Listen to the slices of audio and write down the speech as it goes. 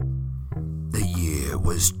year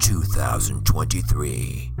was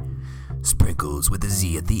 2023. Sprinkles with a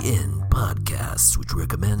Z at the end podcast, which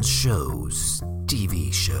recommends shows,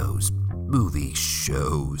 TV shows, movie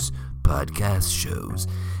shows, podcast shows,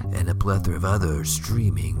 and a plethora of other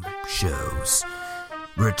streaming shows,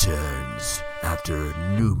 returns after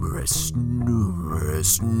numerous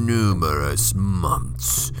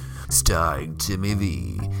months, starring Timmy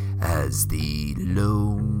V as the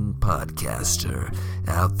lone podcaster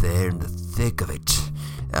out there in the thick of it,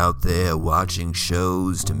 out there watching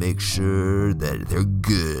shows to make sure that they're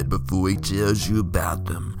good before he tells you about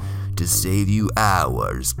them, to save you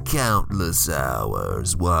hours, countless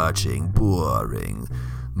hours, watching boring,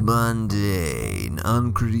 mundane,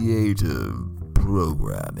 uncreative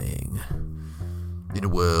programming. In a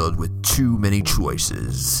world with too many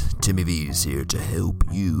choices, Timmy V's here to help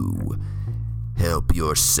you help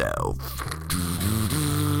yourself.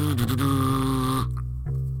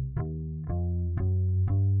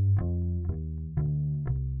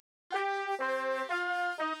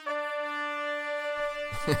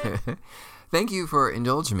 Thank you for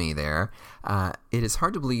indulging me there. It is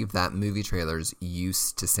hard to believe that movie trailers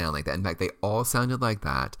used to sound like that. In fact, they all sounded like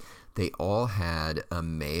that. They all had a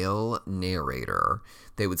male narrator.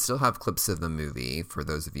 They would still have clips of the movie, for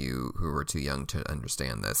those of you who were too young to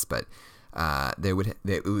understand this, but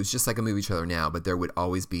it was just like a movie trailer now, but there would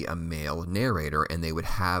always be a male narrator, and they would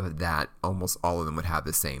have that, almost all of them would have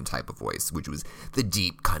the same type of voice, which was the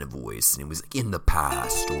deep kind of voice, and it was in the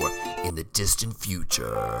past or in the distant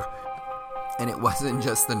future. And it wasn't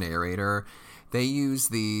just the narrator. They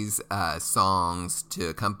used these songs to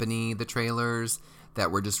accompany the trailers that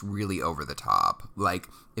were just really over the top. Like,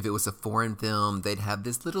 if it was a foreign film, they'd have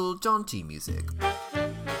this little jaunty music.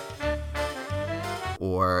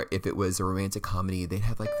 Or if it was a romantic comedy, they'd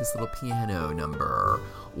have like this little piano number.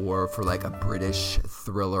 Or for like a British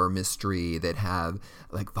thriller mystery, they'd have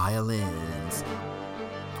like violins.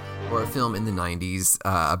 Or a film in the 90s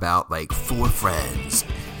about like four friends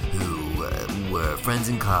who were friends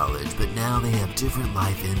in college, but now they have different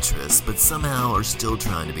life interests, but somehow are still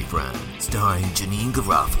trying to be friends. Starring Janeane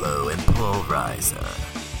Garofalo and Paul Reiser.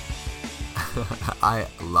 I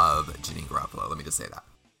love Janeane Garofalo, let me just say that.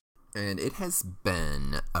 And it has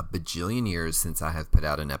been a bajillion years since I have put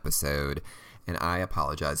out an episode, and I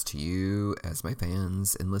apologize to you as my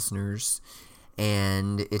fans and listeners.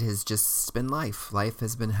 And it has just been life. Life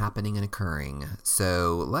has been happening and occurring.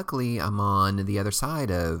 So luckily, I'm on the other side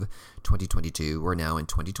of 2022. We're now in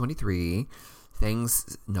 2023.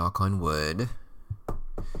 Things, knock on wood,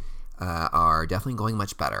 are definitely going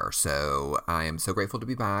much better. So I am so grateful to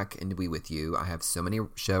be back and to be with you. I have so many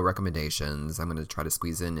show recommendations. I'm going to try to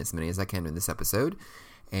squeeze in as many as I can in this episode.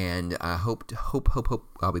 And I hope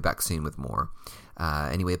I'll be back soon with more.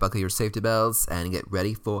 Anyway, buckle your safety belts and get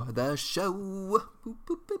ready for the show. Boop,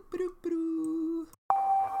 boop, boop, boop, boop.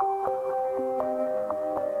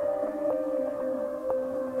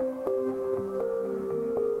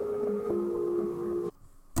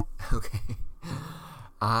 Okay.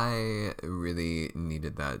 I really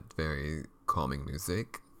needed that very calming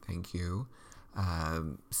music. Thank you.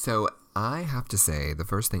 So I have to say, the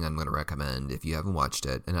first thing I'm going to recommend, if you haven't watched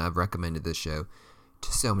it, and I've recommended this show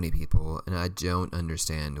to so many people, and I don't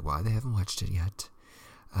understand why they haven't watched it yet.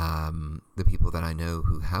 The people that I know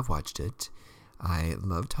who have watched it, I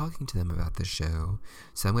love talking to them about this show,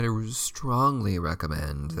 so I'm going to strongly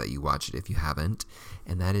recommend that you watch it if you haven't,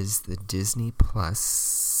 and that is the Disney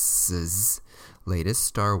Plus's latest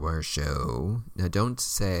Star Wars show. Now, don't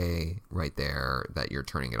say right there that you're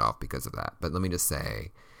turning it off because of that, but let me just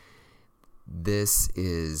say, this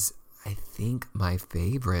is, I think, my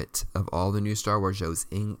favorite of all the new Star Wars shows,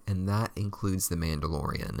 and that includes The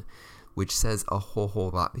Mandalorian, which says a whole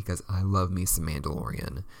lot because I love me some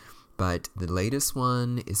Mandalorian. But the latest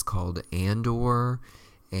one is called Andor,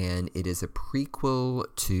 and it is a prequel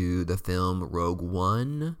to the film Rogue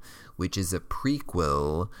One, which is a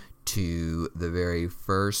prequel to the very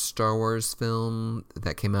first Star Wars film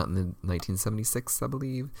that came out in the 1976, I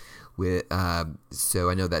believe. So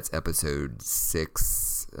I know that's episode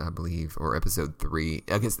 6, I believe, or episode 3.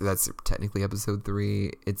 I guess that's technically episode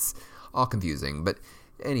 3. It's all confusing, but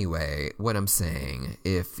anyway, what I'm saying,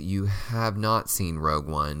 if you have not seen Rogue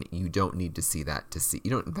One, you don't need to see that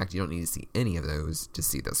you don't need to see any of those to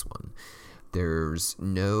see this one. There's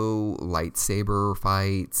no lightsaber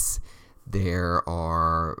fights. There's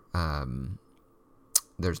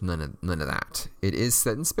none of that. It is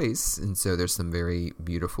set in space, and so there's some very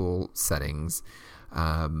beautiful settings.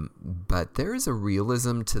 But there is a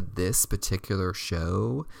realism to this particular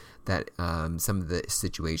show that some of the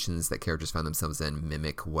situations that characters found themselves in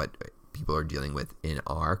mimic what people are dealing with in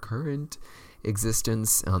our current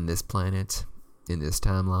existence on this planet, in this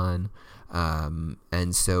timeline.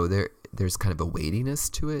 And so there's kind of a weightiness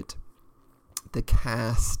to it. The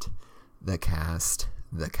cast.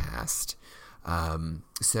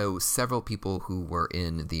 So several people who were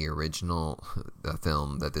in the original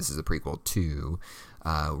film that this is a prequel to,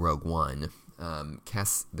 Rogue One,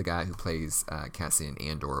 the guy who plays Cassian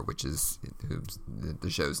Andor, which is who's the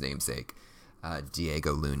show's namesake,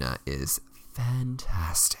 Diego Luna, is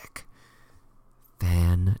fantastic.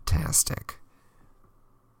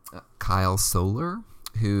 Kyle Soller,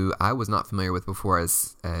 who I was not familiar with before I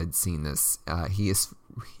had seen this, he is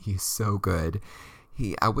so good.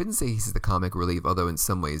 I wouldn't say he's the comic relief, although in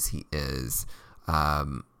some ways he is.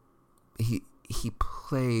 He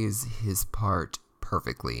plays his part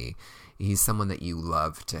perfectly. He's someone that you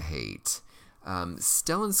love to hate.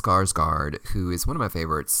 Stellan Skarsgård, who is one of my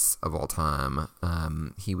favorites of all time,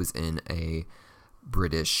 he was in a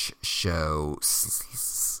British show.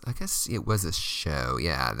 I guess it was a show.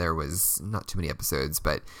 Yeah, there was not too many episodes,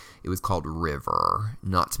 but it was called River.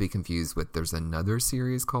 Not to be confused with, there's another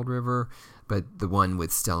series called River, but the one with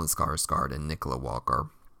Stellan Skarsgård and Nicola Walker,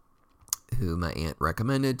 who my aunt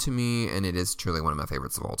recommended to me, and it is truly one of my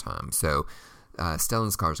favorites of all time. So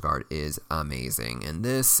Stellan Skarsgård is amazing in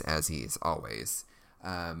this, as he is always.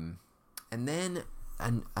 And then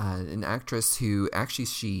an actress who actually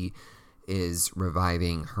she is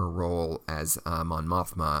reviving her role as Mon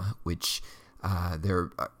Mothma, which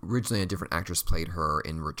originally a different actress played her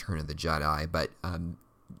in Return of the Jedi, but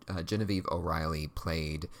Genevieve O'Reilly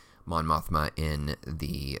played Mon Mothma in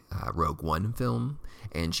the Rogue One film,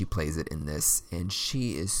 and she plays it in this, and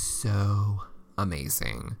she is so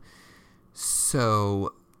amazing.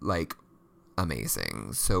 So,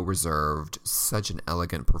 amazing. So reserved. Such an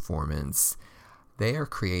elegant performance. They are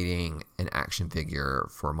creating an action figure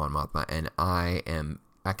for Mon Mothma, and I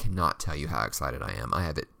cannot tell you how excited I am. I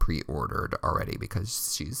have it pre-ordered already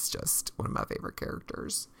because she's just one of my favorite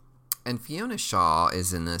characters. And Fiona Shaw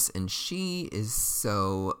is in this, and she is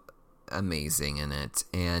so amazing in it.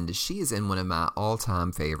 And she is in one of my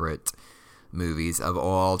all-time favorite movies of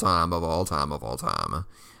all time.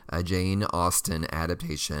 A Jane Austen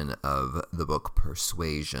adaptation of the book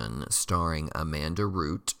Persuasion, starring Amanda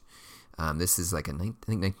Root. This is like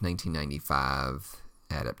 1995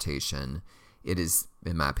 adaptation. It is,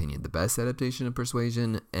 in my opinion, the best adaptation of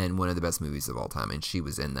Persuasion and one of the best movies of all time. And she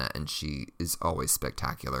was in that, and she is always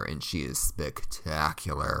spectacular, and she is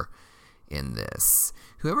spectacular in this.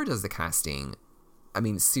 Whoever does the casting, I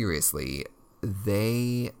mean, seriously,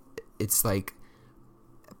 it's like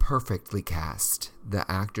perfectly cast. The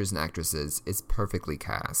actors and actresses, it's perfectly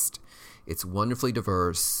cast. It's wonderfully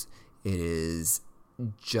diverse. It is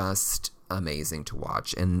just amazing to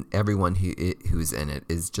watch, and everyone who's in it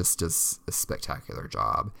is just does a spectacular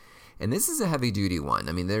job. And this is a heavy duty one.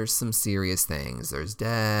 I mean, there's some serious things. There's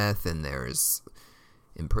death, and there's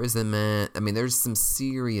imprisonment. I mean, there's some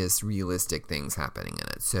serious realistic things happening in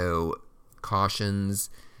it. So cautions,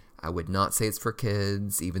 I would not say it's for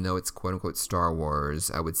kids, even though it's quote unquote Star Wars.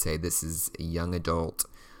 I would say this is a young adult,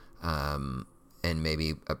 and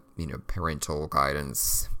maybe parental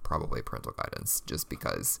guidance, probably parental guidance, just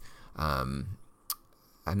because I'm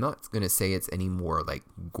not going to say it's any more like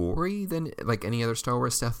gory than like any other Star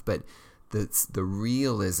Wars stuff, but the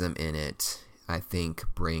realism in it, I think,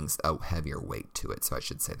 brings a heavier weight to it, so I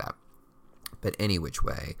should say that. But any which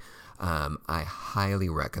way, I highly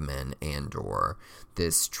recommend Andor.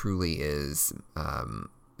 This truly is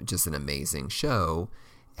just an amazing show.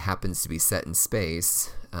 It happens to be set in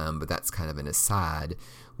space, but that's kind of an aside,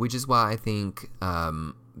 which is why I think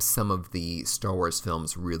some of the Star Wars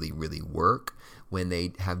films really, really work when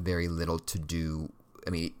they have very little to do. I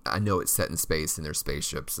mean, I know it's set in space and there's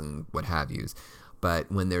spaceships and what have yous, but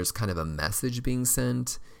when there's kind of a message being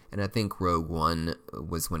sent, and I think Rogue One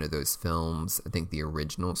was one of those films. I think the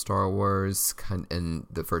original Star Wars, and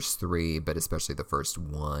the first three, but especially the first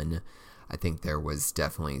one, I think there was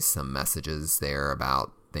definitely some messages there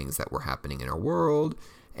about things that were happening in our world,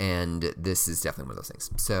 and this is definitely one of those things.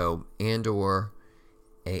 So, Andor,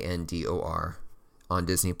 Andor, on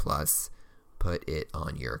Disney Plus. Put it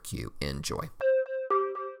on your queue. Enjoy.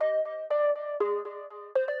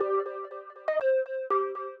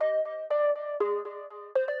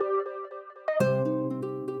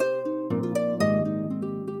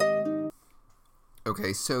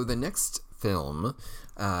 Okay, so the next film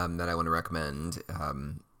that I want to recommend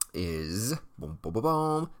is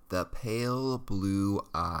The Pale Blue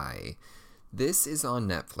Eye. This is on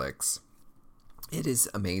Netflix. It is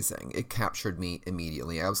amazing. It captured me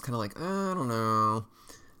immediately. I was kind of like, I don't know.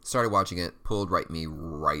 started watching it, pulled me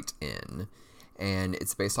right in. And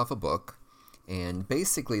it's based off a book. And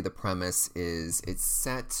basically the premise is it's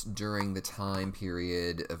set during the time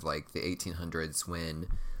period of like the 1800s when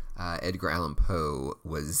Edgar Allan Poe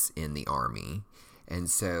was in the army. And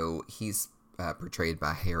so he's portrayed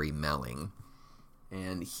by Harry Melling.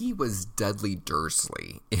 And he was Dudley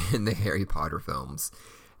Dursley in the Harry Potter films.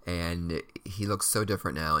 And he looks so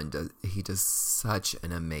different now, and he does such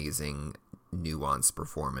an amazing, nuanced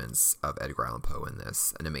performance of Edgar Allan Poe in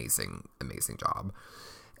this. An amazing, amazing job.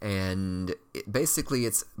 And basically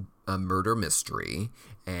it's a murder mystery,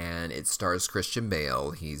 and it stars Christian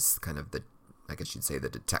Bale. He's kind of I guess you'd say the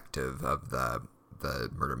detective of the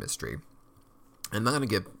murder mystery. I'm not going to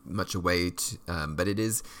give much away, but it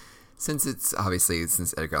is... Since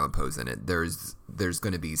Edgar Allan Poe's in it, there's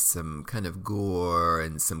going to be some kind of gore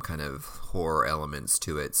and some kind of horror elements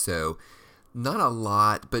to it. So not a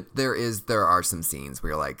lot, but there are some scenes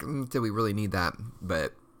where you're like, do we really need that?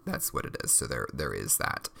 But that's what it is. So there is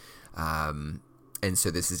that. And so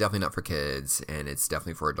this is definitely not for kids, and it's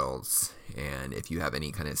definitely for adults. And if you have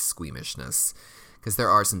any kind of squeamishness, because there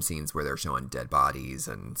are some scenes where they're showing dead bodies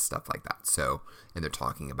and stuff like that. So, and they're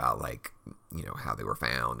talking about like, how they were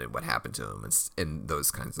found and what happened to them and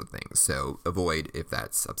those kinds of things. So avoid if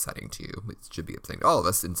that's upsetting to you. It should be upsetting to all of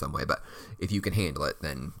us in some way, but if you can handle it,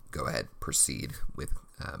 then go ahead, proceed with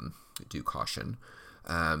due caution.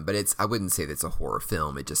 But I wouldn't say that it's a horror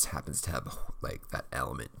film. It just happens to have like that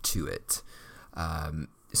element to it.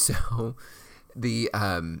 So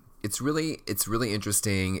it's really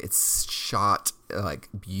interesting. It's shot like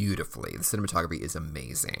beautifully. The cinematography is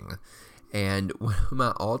amazing. And one of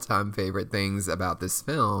my all-time favorite things about this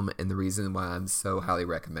film, and the reason why I'm so highly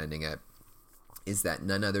recommending it, is that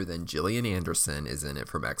none other than Gillian Anderson is in it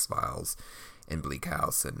from X-Files and Bleak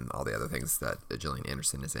House and all the other things that Gillian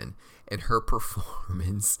Anderson is in. And her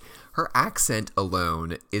performance, her accent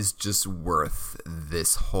alone is just worth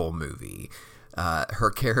this whole movie. Her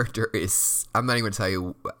character is... I'm not even going to tell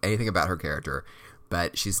you anything about her character,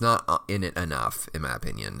 but she's not in it enough, in my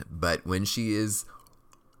opinion. But when she is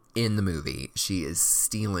in the movie, she is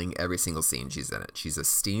stealing every single scene she's in it. She's a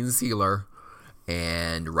scene stealer,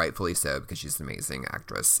 and rightfully so, because she's an amazing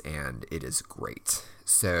actress, and it is great.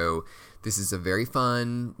 So this is a very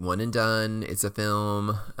fun one and done. It's a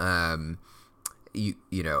film.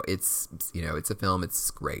 It's a film.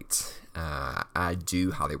 It's great. I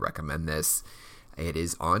do highly recommend this. It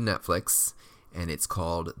is on Netflix, and it's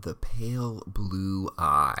called The Pale Blue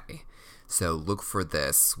Eye. So look for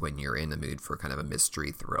this when you're in the mood for kind of a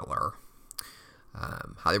mystery thriller.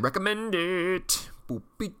 Highly recommend it.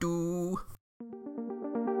 Boopy-doo.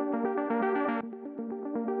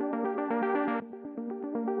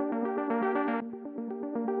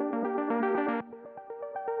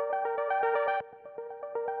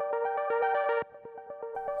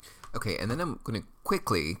 Okay, and then I'm going to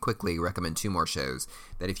quickly recommend two more shows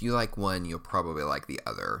that if you like one, you'll probably like the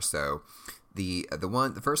other. So the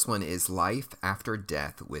first one is Life After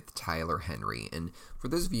Death with Tyler Henry. And for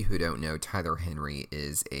those of you who don't know, Tyler Henry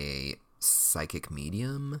is a psychic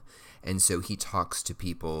medium, and so he talks to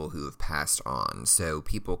people who have passed on. So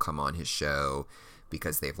people come on his show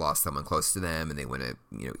because they've lost someone close to them and they want to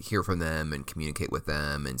hear from them and communicate with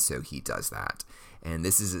them, and so he does that. And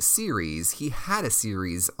this is a series. He had a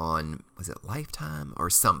series on, was it Lifetime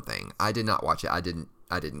or something? I did not watch it. I didn't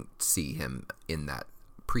see him in that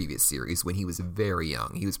previous series when he was very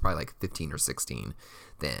young. He was probably like 15 or 16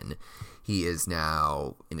 then. He is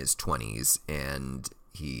now in his 20s, and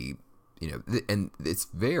he, and it's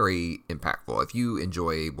very impactful if you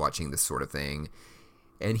enjoy watching this sort of thing.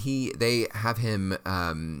 And they have him,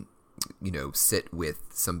 sit with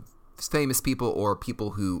some famous people or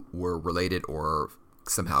people who were related or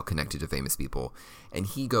somehow connected to famous people. And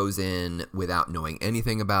he goes in without knowing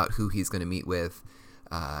anything about who he's going to meet with.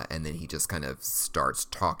 And then he just kind of starts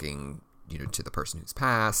talking, to the person who's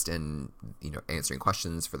passed and, answering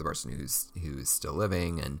questions for the person who's still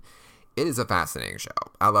living. And it is a fascinating show.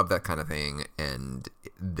 I love that kind of thing. And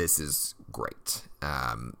this is great.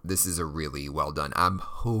 This is a really well done. I'm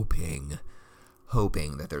hoping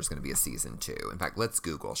that there's going to be a season 2. In fact, let's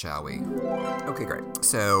Google, shall we? Okay, great.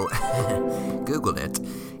 So, Googled it,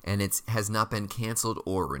 and it has not been canceled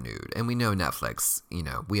or renewed. And we know Netflix,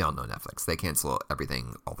 we all know Netflix. They cancel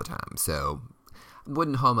everything all the time. So,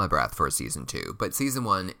 wouldn't hold my breath for a season 2. But season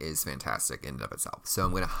 1 is fantastic in and of itself. So,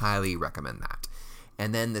 I'm going to highly recommend that.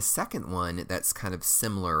 And then the second one that's kind of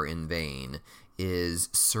similar in vein is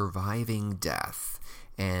Surviving Death.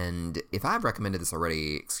 And if I've recommended this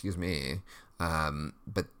already, excuse me,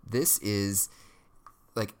 but this is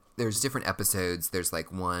like, there's different episodes. There's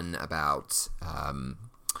like one about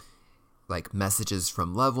like messages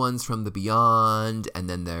from loved ones from the beyond, and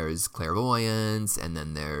then there's clairvoyance, and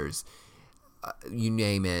then there's you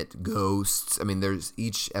name it, ghosts. I mean,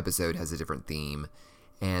 each episode has a different theme,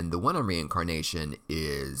 and the one on reincarnation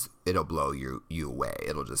it'll blow you away.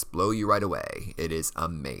 It'll just blow you right away. It is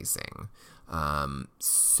amazing.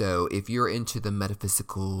 So if you're into the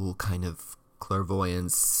metaphysical kind of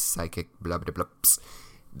clairvoyance, psychic, blah blah blah,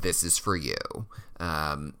 this is for you.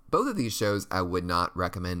 Both of these shows I would not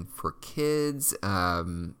recommend for kids.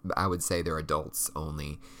 I would say they're adults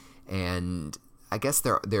only, and I guess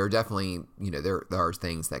there are definitely, there are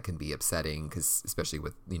things that can be upsetting, because especially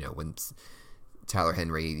with, when Tyler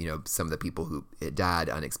Henry, some of the people who died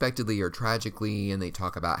unexpectedly or tragically, and they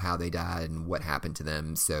talk about how they died and what happened to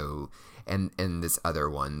them. So, and this other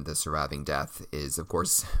one, The Surviving Death, is of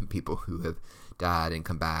course people who have died and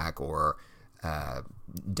come back, or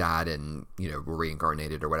died and, were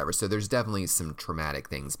reincarnated or whatever. So there's definitely some traumatic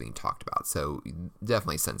things being talked about. So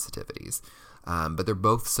definitely sensitivities. But they're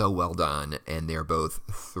both so well done, and they're both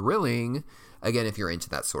thrilling. Again, if you're into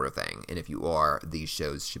that sort of thing, and if you are, these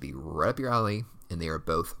shows should be right up your alley, and they are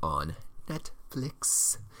both on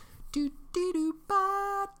Netflix.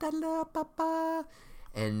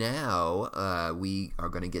 And now we are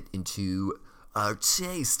going to get into our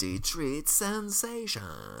tasty treat sensation.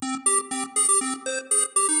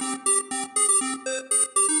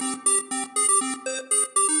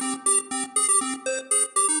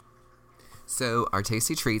 So our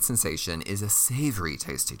tasty treat sensation is a savory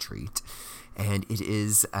tasty treat, and it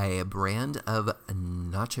is a brand of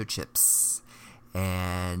nacho chips,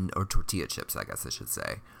 or tortilla chips, I guess I should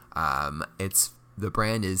say. The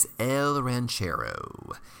brand is El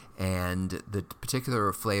Ranchero, and the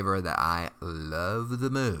particular flavor that I love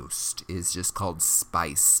the most is just called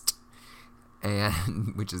spiced,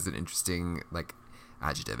 and which is an interesting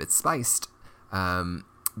adjective. It's spiced.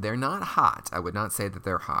 They're not hot. I would not say that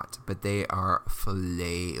they're hot, but they are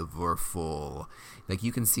flavorful.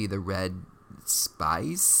 You can see the red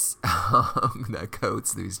spice that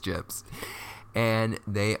coats these chips. And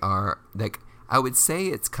they are, I would say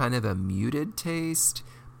it's kind of a muted taste,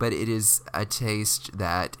 but it is a taste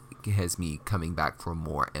that has me coming back for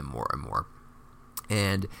more and more and more.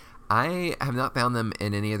 And I have not found them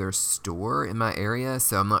in any other store in my area,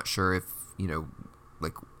 so I'm not sure if,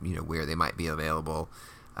 where they might be available.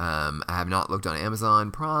 I have not looked on Amazon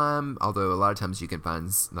Prime, although a lot of times you can find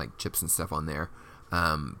chips and stuff on there.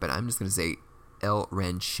 But I'm just going to say El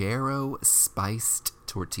Ranchero spiced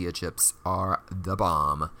tortilla chips are the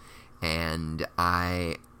bomb. And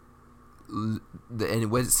it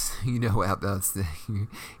was,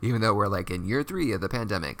 even though we're in year 3 of the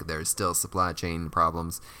pandemic, there's still supply chain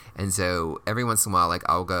problems. And so every once in a while,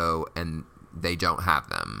 I'll go and they don't have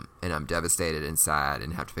them, and I'm devastated inside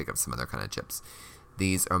and have to pick up some other kind of chips.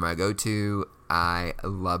 These are my go-to. I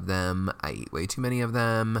love them. I eat way too many of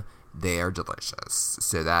them. They are delicious.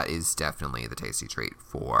 So that is definitely the tasty treat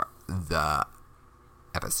for the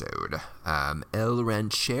episode. El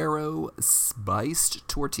Ranchero spiced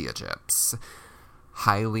tortilla chips.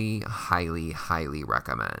 Highly, highly, highly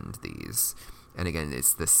recommend these. And again,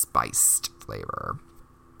 it's the spiced flavor.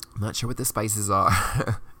 I'm not sure what the spices are.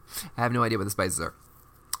 I have no idea what the spices are.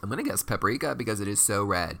 I'm going to guess paprika because it is so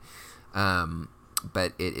red.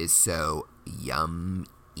 But it is so yummy.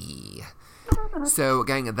 So,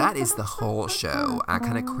 gang, that is the whole show. I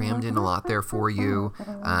kind of crammed in a lot there for you.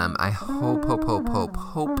 I hope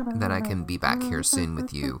that I can be back here soon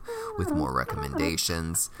with you with more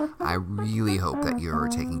recommendations. I really hope that you're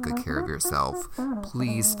taking good care of yourself.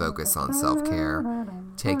 Please focus on self-care.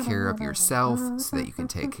 Take care of yourself so that you can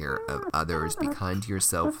take care of others. Be kind to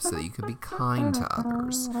yourself so that you can be kind to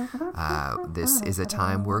others. This is a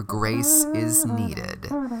time where grace is needed.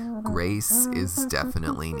 Grace is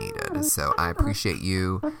definitely needed. So I appreciate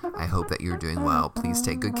you. I hope that you're doing well. Please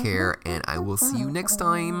take good care, and I will see you next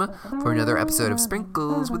time for another episode of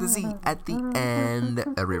Sprinkles with a Z at the end.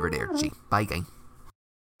 Arrivederci. Bye, gang.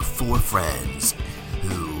 4 friends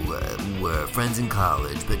who were friends in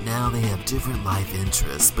college, but now they have different life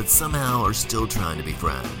interests, but somehow are still trying to be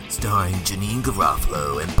friends. Starring Janine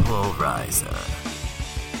Garofalo and Paul Reiser.